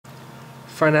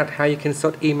find out how you can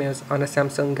sort emails on the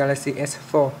Samsung Galaxy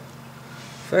S4.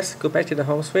 First, go back to the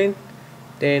home screen.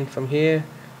 Then from here,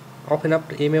 open up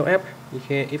the email app.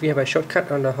 If you have a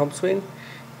shortcut on the home screen,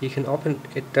 you can open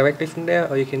it directly from there,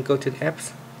 or you can go to the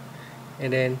apps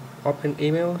and then open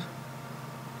emails.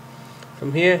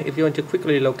 From here, if you want to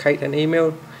quickly locate an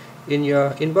email in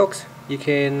your inbox, you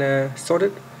can sort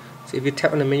it. So if you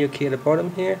tap on the menu key at the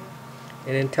bottom here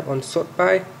and then tap on sort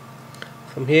by,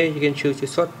 from here you can choose to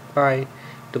sort by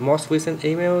the most recent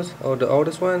emails or the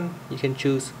oldest one. You can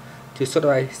choose to sort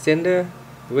by sender,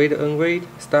 read or unread,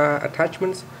 star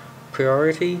attachments,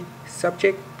 priority,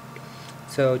 subject.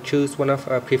 So choose one of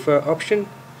preferred option.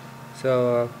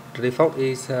 So the default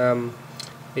is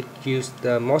it uses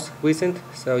the most recent,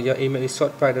 so your email is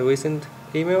sorted by the recent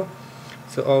email.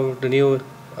 So all the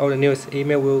newest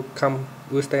email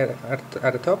will stay at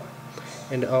the top,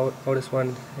 and the oldest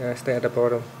one stay at the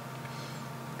bottom.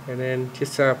 And then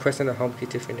just press on the home key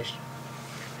to finish.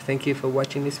 Thank you for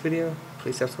watching this video.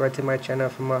 Please subscribe to my channel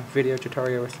for more video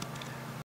tutorials.